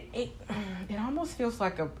 it almost feels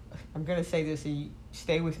like I'm gonna say this and you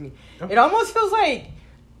stay with me. Okay. It almost feels like,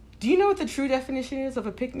 do you know what the true definition is of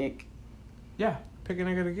a picnic? Yeah,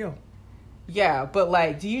 picnic at a gill. Yeah, but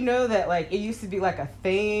like, do you know that like it used to be like a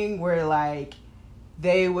thing where like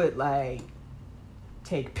they would like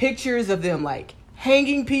take pictures of them like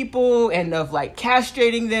hanging people and of like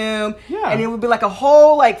castrating them. Yeah. And it would be like a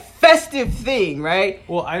whole like festive thing, right?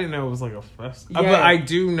 Well, I didn't know it was like a fest. Yeah. But I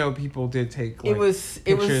do know people did take like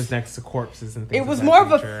pictures next to corpses and things. It was more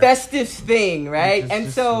of a festive thing, right?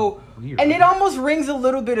 And so weird. And it almost rings a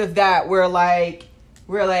little bit of that where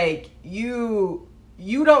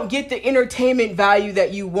you don't get the entertainment value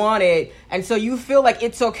that you wanted, and so you feel like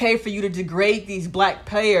it's okay for you to degrade these black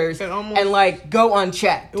players and like go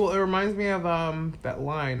unchecked. Well, it reminds me of that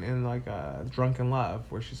line in like Drunken Love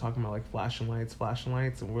where she's talking about like flashing lights,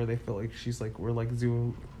 and where they feel like she's like, we're like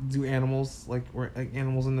zoo animals, like we're like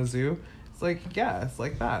animals in the zoo. It's like, yeah, it's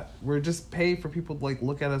like that. We're just paid for people to like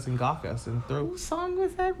look at us and gawk us and throw. Whose song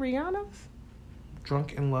was that? Rihanna's?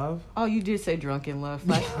 Drunk in Love. Oh, you did say Drunk in Love.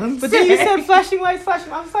 But then you said flashing lights.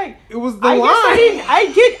 I was like, it was the line.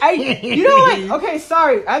 You know what? Okay,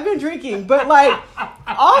 sorry. I've been drinking, but like,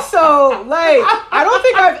 also, like, I don't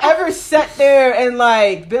think I've ever sat there and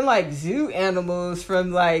like been like zoo animals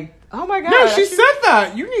from like, oh my god. No, she said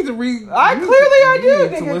that. You need to read. I do.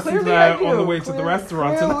 To listen to that on the way to the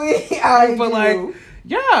restaurant. But like,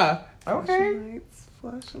 yeah. Okay.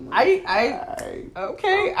 Flashing lights.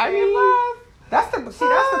 Okay. I mean. That's the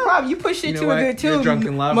problem. You push it to a good tune. You're drunk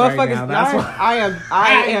in love right now. That's why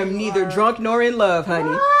I am neither drunk nor in love,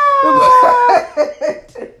 honey.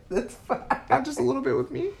 That's fine. Not just a little bit with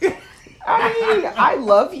me. I mean, I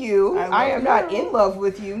love you. I am not in love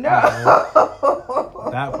with you. No.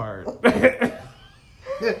 That part.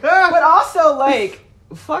 But also, like,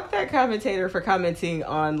 fuck that commentator for commenting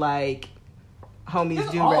on like homies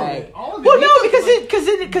do rag. Well, no, because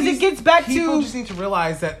it gets back to people just need to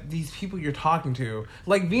realize that these people you're talking to,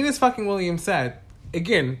 like Venus fucking Williams said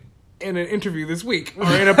again in an interview this week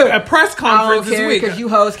or in a press conference this week, because you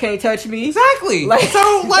hoes can't touch me. Exactly. Like,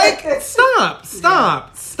 so like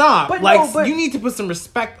stop. But you need to put some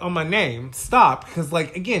respect on my name. Stop, because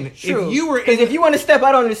like again, true. If you want to step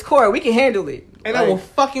out on this court, we can handle it, and I will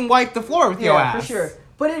fucking wipe the floor with your ass for sure.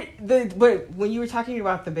 But when you were talking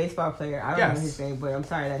about the baseball player, I don't know his name, but I'm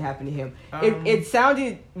sorry that happened to him. It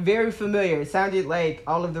sounded very familiar. It sounded like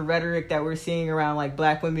all of the rhetoric that we're seeing around like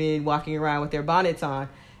black women walking around with their bonnets on.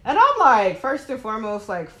 And I'm like, first and foremost,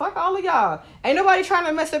 like, fuck all of y'all. Ain't nobody trying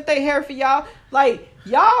to mess up their hair for y'all. Like,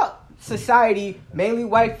 y'all society, mainly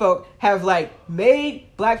white folk, have like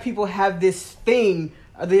made black people have this thing,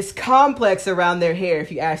 this complex around their hair,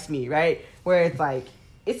 if you ask me, right? Where it's like,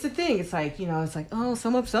 it's the thing. It's like, it's like, oh,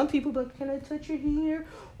 some people, but can I touch your hair?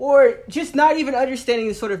 Or just not even understanding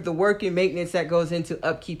the sort of the work and maintenance that goes into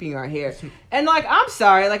upkeeping our hair. And like, I'm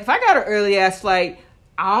sorry, like if I got an early ass flight,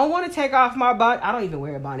 I don't want to take off my bonnet. I don't even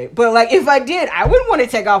wear a bonnet. But like, if I did, I wouldn't want to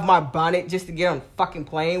take off my bonnet just to get on a fucking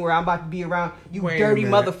plane where I'm about to be around you dirty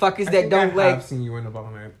motherfuckers that don't like. I've seen you in a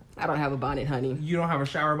bonnet. I don't have a bonnet, honey. You don't have a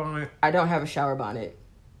shower bonnet? I don't have a shower bonnet.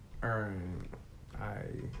 I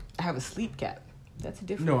have a sleep cap. That's a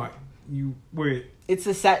different. No, wait. It's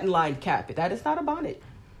a satin lined cap. That is not a bonnet.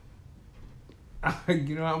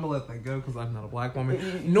 You know, I'm gonna let that go because I'm not a black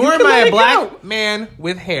woman. Nor am I a black man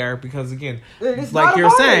with hair because, again, like you're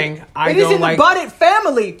saying, I don't like the bonnet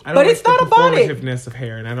family, but it's not a bonnet. The performativeness of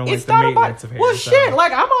hair, and I don't like the maintenance of hair. Well, shit,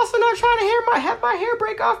 like I'm also not trying to have my hair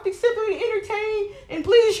break off simply to entertain and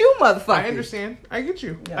please you, motherfucker. I understand. I get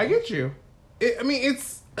you. Yeah. I get you.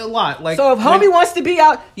 It's a lot. Like, so if homie wants to be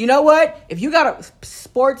out, you know what? If you got a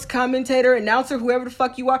sports commentator, announcer, whoever the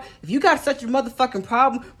fuck you are, if you got such a motherfucking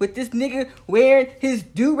problem with this nigga wearing his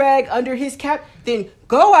do-rag under his cap, then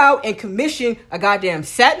go out and commission a goddamn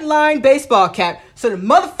satin-lined baseball cap so the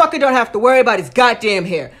motherfucker don't have to worry about his goddamn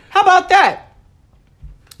hair. How about that?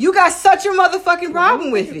 You got such a motherfucking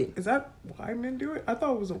problem with it. Is that why men do it? I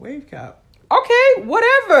thought it was a wave cap. Okay,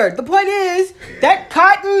 whatever. The point is, that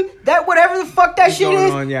cotton, that whatever the fuck that shit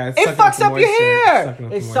is, it fucks up your hair.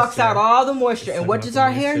 It sucks out all the moisture. And what does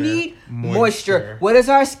our hair need? Moisture. What does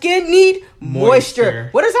our skin need? Moisture.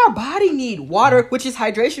 What does our body need? Water, which is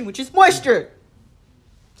hydration, which is moisture.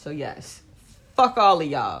 So yes, fuck all of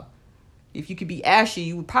y'all. If you could be ashy,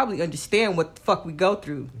 you would probably understand what the fuck we go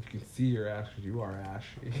through. You can see you're ashy. You are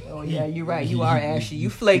ashy. Oh, yeah, you're right. You are ashy. You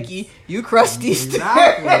flaky. You crusty.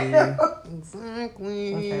 Exactly.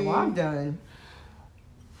 Okay, well, I'm done.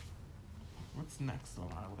 What's next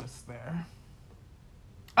on our list there?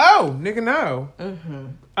 Oh, nigga, no. Mm-hmm.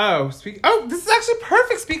 Oh, this is actually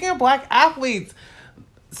perfect. Speaking of black athletes.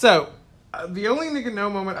 So, the only nigga no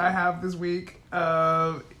moment I have this week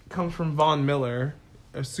comes from Von Miller,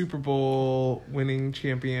 a Super Bowl winning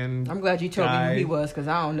champion. I'm glad you told me who he was because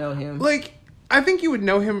I don't know him. Like, I think you would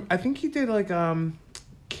know him. I think he did like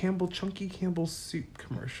Chunky Campbell soup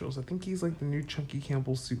commercials. I think he's like the new Chunky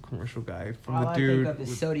Campbell soup commercial guy from the dude. I think of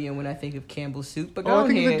the sodium when I think of Campbell soup. But I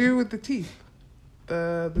think of the dude with the teeth.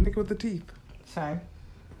 The nigga with the teeth. Sorry.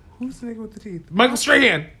 Who's the nigga with the teeth? Michael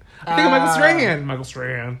Strahan. I think of Michael Strahan. Michael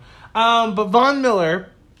Strahan. But Von Miller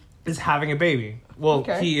is having a baby. Well,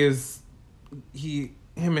 okay.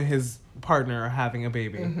 Him and his partner are having a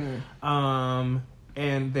baby. Mm-hmm.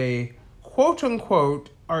 And they, quote unquote,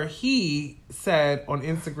 he said on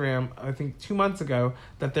Instagram, I think 2 months ago,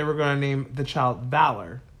 that they were going to name the child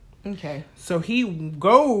Valor. Okay. So he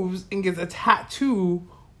goes and gets a tattoo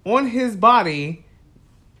on his body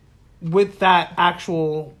with that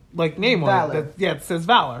actual, like, name Valor. on it. It says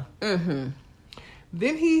Valor. Mm-hmm.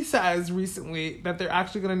 Then he says recently that they're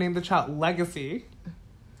actually going to name the child Legacy.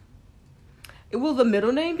 Will the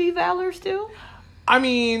middle name be Valor still? I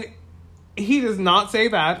mean, he does not say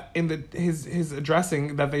that in his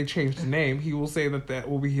addressing that they changed the name. He will say that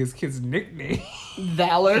will be his kid's nickname.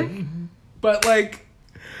 Valor. But, like...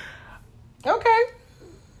 Okay.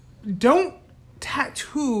 Don't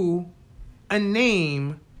tattoo a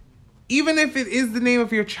name, even if it is the name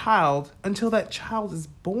of your child, until that child is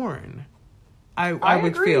born. I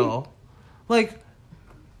would agree. Feel. Like,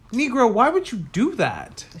 Negro, why would you do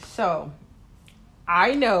that? So...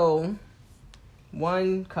 I know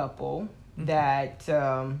one couple that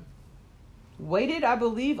waited, I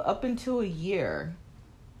believe, up until a year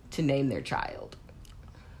to name their child.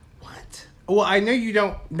 What? Well, I know you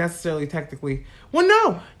don't necessarily technically... Well,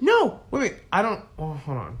 no. Wait. I don't... Oh,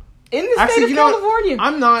 hold on. In the state of California.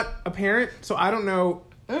 I'm not a parent, so I don't know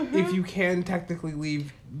if you can technically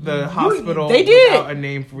leave the hospital without a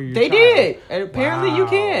name for your child. They did. And apparently you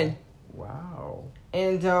can. Wow.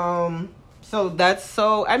 And... So that's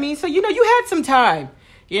so. I mean, so you had some time,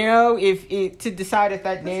 to decide if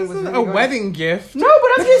that name was really a wedding gift. No, but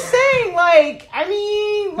I'm just saying, like, I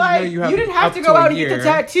mean, like you didn't have to go out and get the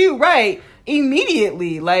tattoo right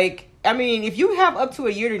immediately. Like, I mean, if you have up to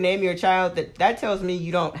a year to name your child, that tells me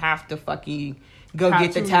you don't have to fucking go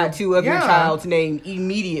get the tattoo of your child's name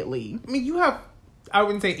immediately. I mean, you have. I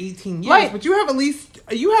wouldn't say 18 years, but you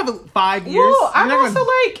have 5 years. Well, I'm also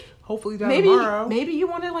like. Hopefully tomorrow. Maybe you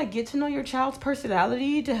want to like get to know your child's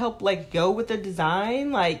personality to help like go with the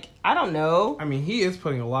design. Like, I don't know. I mean, he is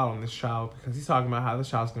putting a lot on this child because he's talking about how this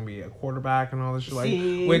child's going to be a quarterback and all this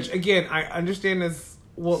shit. Which again, I understand as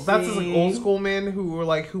Well, that's just like old school men who were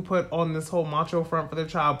like who put on this whole macho front for their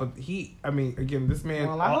child, but again, this man.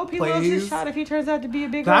 Well, I hope he loves his child if he turns out to be a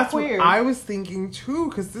big old queer. That's what I was thinking too,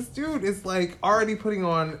 because this dude is like already putting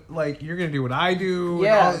on like you're gonna do what I do.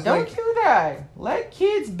 Yeah, don't do that. Let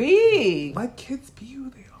kids be. Let kids be who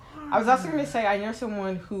they are. I was also gonna say I know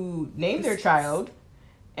someone who named their child.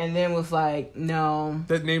 And then was like, no.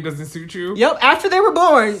 That name doesn't suit you? Yep, after they were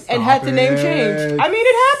born and had the name changed. I mean,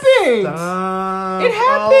 it happens. Stop. It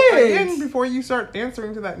happens. Well, again, before you start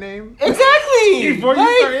answering to that name. Exactly. Before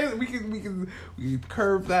you start, we can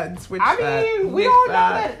curve that and switch that. I mean, we all know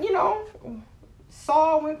that,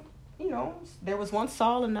 Saul went, there was one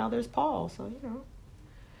Saul and now there's Paul. So,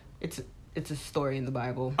 it's a story in the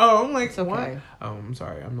Bible. Oh, I'm like, it's okay. What? Oh, I'm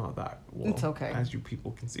sorry. I'm not that. Well, it's okay. As you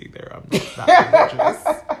people can see there, I'm not that religious.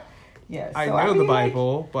 Yes. I know the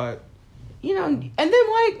Bible, but... and then,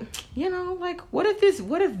 what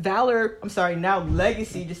if Valor, now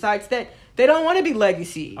Legacy decides that they don't want to be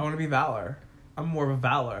Legacy? I want to be Valor. I'm more of a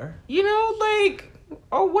Valor.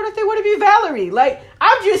 Or what if they want to be Valerie? Like,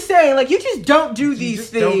 I'm just saying, like, you just don't do these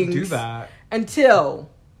things. Don't do that. Until.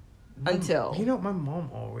 My mom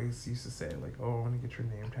always used to say, like, oh, I want to get your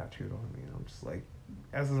name tattooed on me. And I'm just like,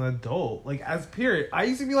 as an adult, like, I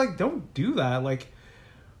used to be like, don't do that. Like,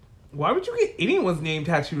 why would you get anyone's name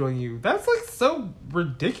tattooed on you? That's, like, so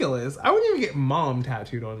ridiculous. I wouldn't even get mom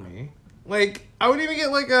tattooed on me. Like, I wouldn't even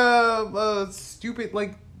get, like, a stupid,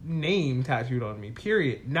 like, name tattooed on me.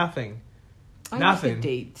 Period. Nothing. Nothing.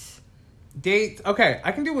 Dates. Okay,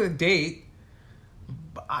 I can do with a date.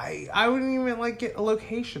 I wouldn't even like get a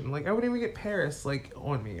location. Like I wouldn't even get Paris like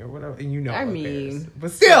on me or whatever. And Paris.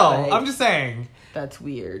 But still, I'm just saying. That's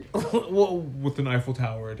weird. Well, with an Eiffel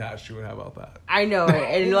Tower attached to it, how about that? I know,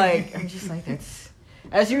 and like I'm just like that's.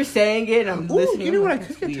 As you're saying it, I'm listening. You know what? I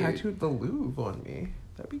could get tattooed the Louvre on me.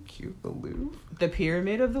 That'd be cute. The Louvre. The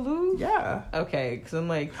pyramid of the Louvre. Yeah. Okay, because I'm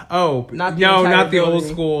like. Oh not the old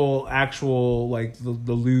school actual like the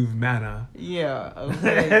Louvre Manor. Yeah.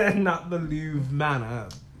 Okay. Not the Louvre Manor.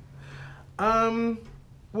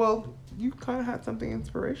 Well, you kind of had something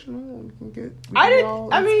inspirational. We can get.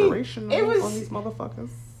 Inspirational it was on these motherfuckers.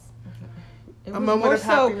 A moment of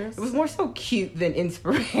happiness. It was more so cute than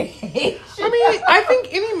inspiration. I think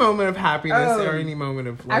any moment of happiness or any moment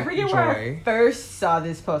of like, I forget joy. where I first saw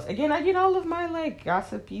this post. Again, I get all of my like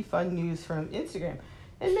gossipy fun news from Instagram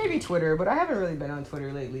and maybe Twitter, but I haven't really been on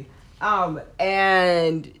Twitter lately.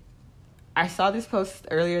 And I saw this post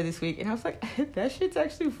earlier this week, and I was like, that shit's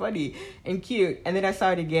actually funny and cute. And then I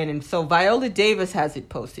saw it again, and so Viola Davis has it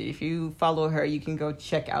posted. If you follow her, you can go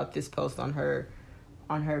check out this post on her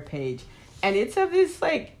page. And it's of this,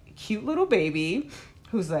 like, cute little baby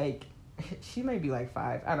who's, like, she might be, like,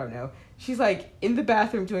 5. I don't know. She's, like, in the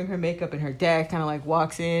bathroom doing her makeup, and her dad kind of, like,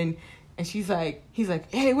 walks in. And he's like,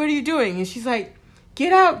 hey, what are you doing? And she's like,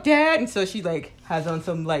 get out, Dad. And so she, like, has on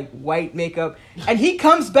some, like, white makeup. And he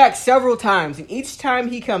comes back several times. And each time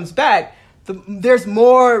he comes back, there's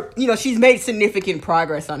more, she's made significant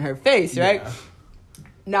progress on her face, right? Yeah.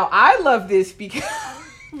 Now, I love this because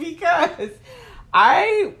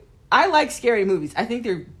I like scary movies. I think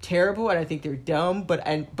they're terrible and I think they're dumb, but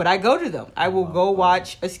I go to them. I will go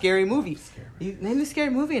watch a scary movie. Name the scary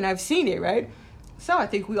movie and I've seen it, right? So I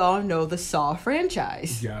think we all know the Saw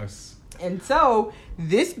franchise. Yes. And so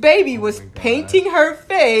this baby was painting her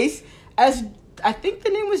face as I think the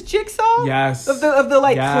name was Jigsaw. Yes. Of the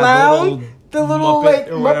like clown, the little like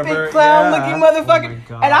Muppet clown looking motherfucker.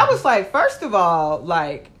 Oh, and I was like, first of all,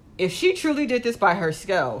 like if she truly did this by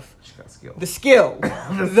herself. The skill.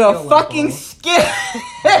 the fucking level. Skill.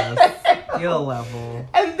 Skill level.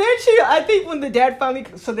 And then I think when the dad finally,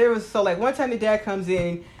 like one time the dad comes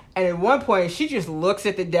in and at one point she just looks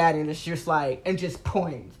at the dad and it's just like, and just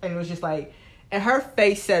points. And it was just like, and her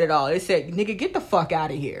face said it all. It said, nigga, get the fuck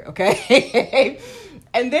out of here, okay?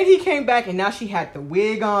 And then he came back and now she had the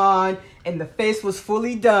wig on and the face was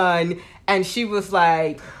fully done. And she was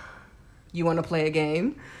like, you want to play a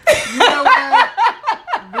game? You know what?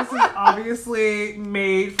 This is obviously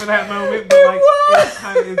made for that moment, but like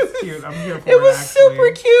it's cute. I'm here for it. It was super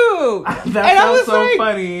cute. That sounds so like,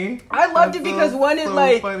 funny. I loved it because one, it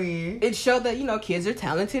like funny. It showed that kids are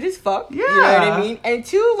talented as fuck. Yeah, you know what I mean. And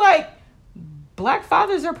two, like black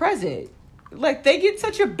fathers are present. Like they get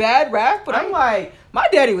such a bad rap, but I'm like, my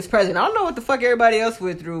daddy was present. I don't know what the fuck everybody else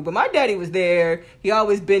went through, but my daddy was there. He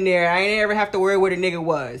always been there. I ain't ever have to worry where the nigga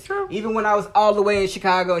was. True. Even when I was all the way in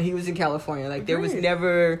Chicago and he was in California. Like there was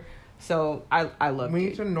never. So I loved it. We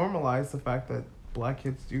need to normalize the fact that black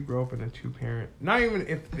kids do grow up in a 2-parent. Not even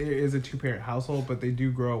if there is a 2-parent household, but they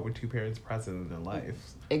do grow up with 2 parents present in their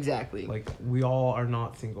lives. Exactly. Like we all are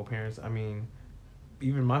not single parents. I mean,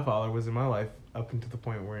 even my father was in my life up until the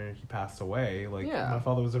point where he passed away. Like, my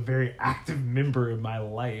father was a very active member in my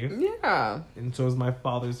life. Yeah. And so was my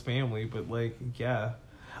father's family. But, like, yeah.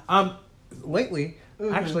 Lately,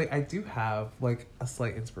 actually, I do have, like, a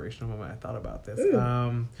slight inspirational moment. I thought about this.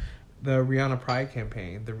 The Rihanna Pride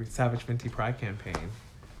campaign, the Savage Fenty Pride campaign.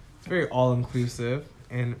 It's very all-inclusive.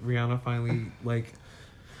 And Rihanna finally, like,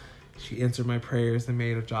 she answered my prayers and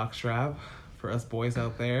made a jockstrap for us boys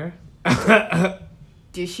out there.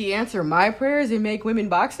 Did she answer my prayers and make women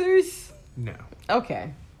boxers? No.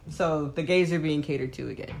 Okay. So the gays are being catered to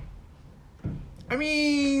again. I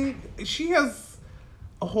mean, she has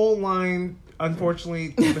a whole line,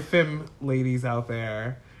 unfortunately, to the femme ladies out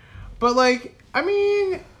there. But, like, I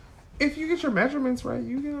mean, if you get your measurements right,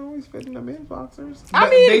 you can always fit in the men's boxers. But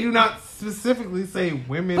they do not specifically say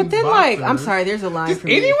women's boxers. But then, like, I'm sorry, there's a line for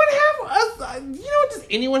me. Does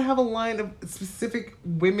anyone have a line of specific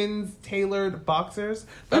women's tailored boxers?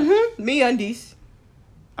 Me undies.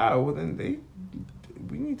 Oh, well then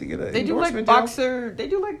we need to get an They do like boxer. They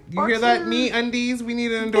do like boxer. You hear that? Me undies. We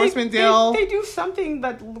need an endorsement deal. They do something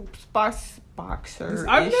that looks boxer.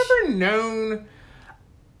 I've never known.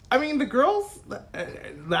 I mean, the girls,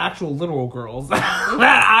 the actual literal girls that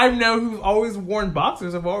I know who've always worn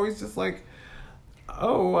boxers have always just like,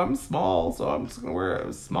 oh, I'm small, so I'm just gonna wear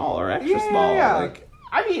a small or extra small. Yeah. Like,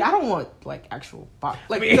 I mean, I don't want like actual box.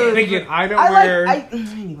 Like, again, I don't wear.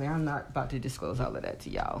 Anyway, I'm not about to disclose all of that to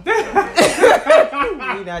y'all.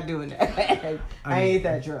 We're not doing that. I ain't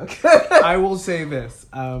that drunk. I will say this: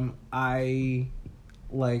 I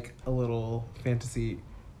like a little fantasy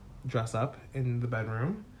dress up in the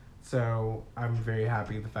bedroom. So I'm very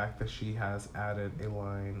happy the fact that she has added a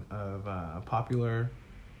line of popular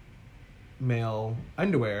male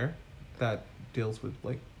underwear that deals with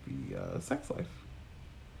like the sex life.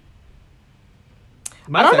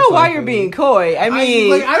 I don't know why you're being coy. I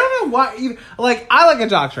mean, I don't know why. Like, I like a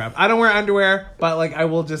jockstrap. I don't wear underwear, but like, I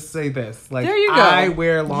will just say this: like, there you go. I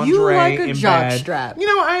wear lingerie you like a in jockstrap. bed. You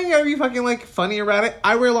know, I ain't gotta be fucking like funny about it.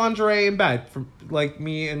 I wear lingerie in bed for like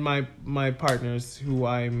me and my partners who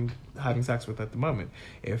I'm having sex with at the moment.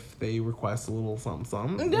 If they request a little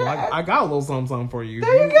something, well, I got a little something for you.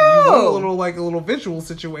 There you go. You want a little visual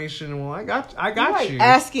situation. Well, I got you.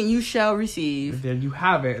 Asking, you shall receive. There you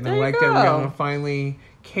have it. And I like that Rihanna finally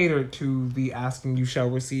catered to the asking, you shall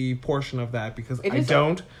receive portion of that, because I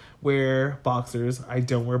don't wear boxers. I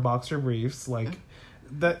don't wear boxer briefs. Like,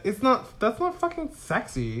 that's not fucking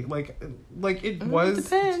sexy. Like it was.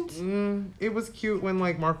 Depends. It was cute when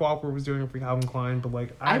like Mark Wahlberg was doing it for Calvin Klein, but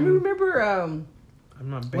like I remember. I'm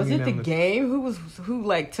not. Was it the Game who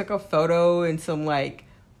like took a photo in some like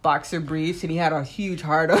boxer briefs and he had a huge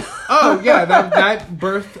heart on? Oh yeah, that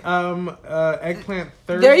birthed Eggplant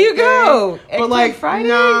Thursday. There you go. But eggplant like Friday,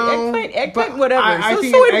 no, eggplant whatever. I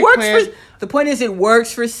think it works for. The point is, it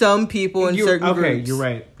works for some people in certain groups. Okay,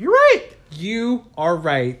 you're right. You are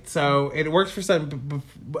right. So it works for some.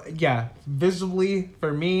 Yeah, visually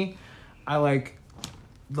for me, I like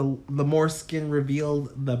the more skin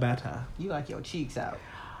revealed, the better. You like your cheeks out.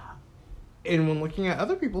 And when looking at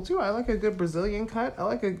other people too, I like a good Brazilian cut.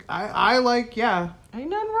 I like yeah. Ain't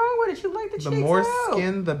nothing wrong with it. You like the cheeks out. The more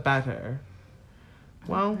skin, the better.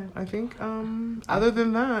 Well, I think other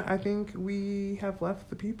than that, I think we have left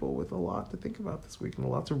the people with a lot to think about this week and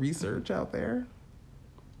lots of research out there.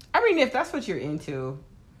 I mean, if that's what you're into,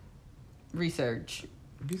 research.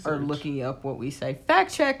 Or looking up what we say.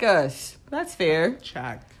 Fact check us. That's fair.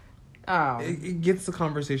 Check. It gets the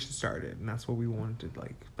conversation started, and that's what we wanted to,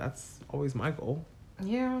 like, that's always my goal.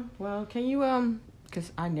 Yeah, well, can you,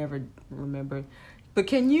 because I never remember, but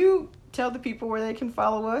can you tell the people where they can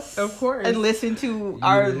follow us? Of course. And listen to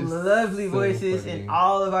our lovely voices and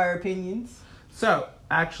all of our opinions? So,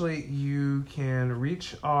 actually, you can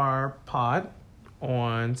reach our pod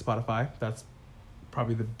on Spotify. That's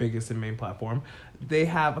probably the biggest and main platform. They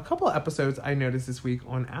have a couple of episodes I noticed this week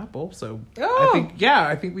on Apple. So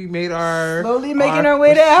I think we made our slowly making our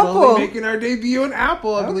way to Apple, making our debut on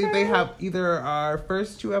Apple. I believe they have either our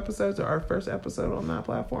first 2 episodes or our first episode on that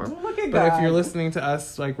platform. Look at but if you're listening to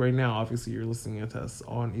us like right now, obviously you're listening to us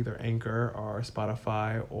on either Anchor or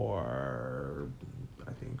Spotify or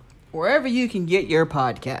I think wherever you can get your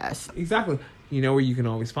podcast. Exactly. You know where you can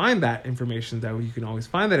always find that information, though. You can always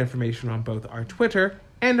find that information on both our Twitter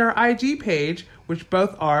and our IG page, which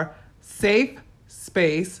both are Safe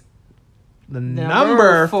Space, the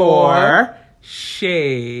number 4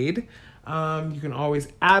 Shade. You can always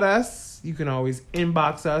add us. You can always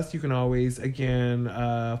inbox us. You can always, again,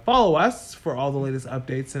 follow us for all the latest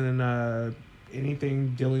updates and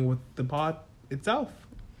anything dealing with the pod itself.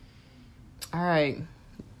 All right.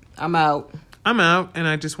 I'm out. I'm out, and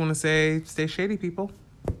I just want to say, stay shady, people.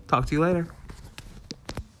 Talk to you later.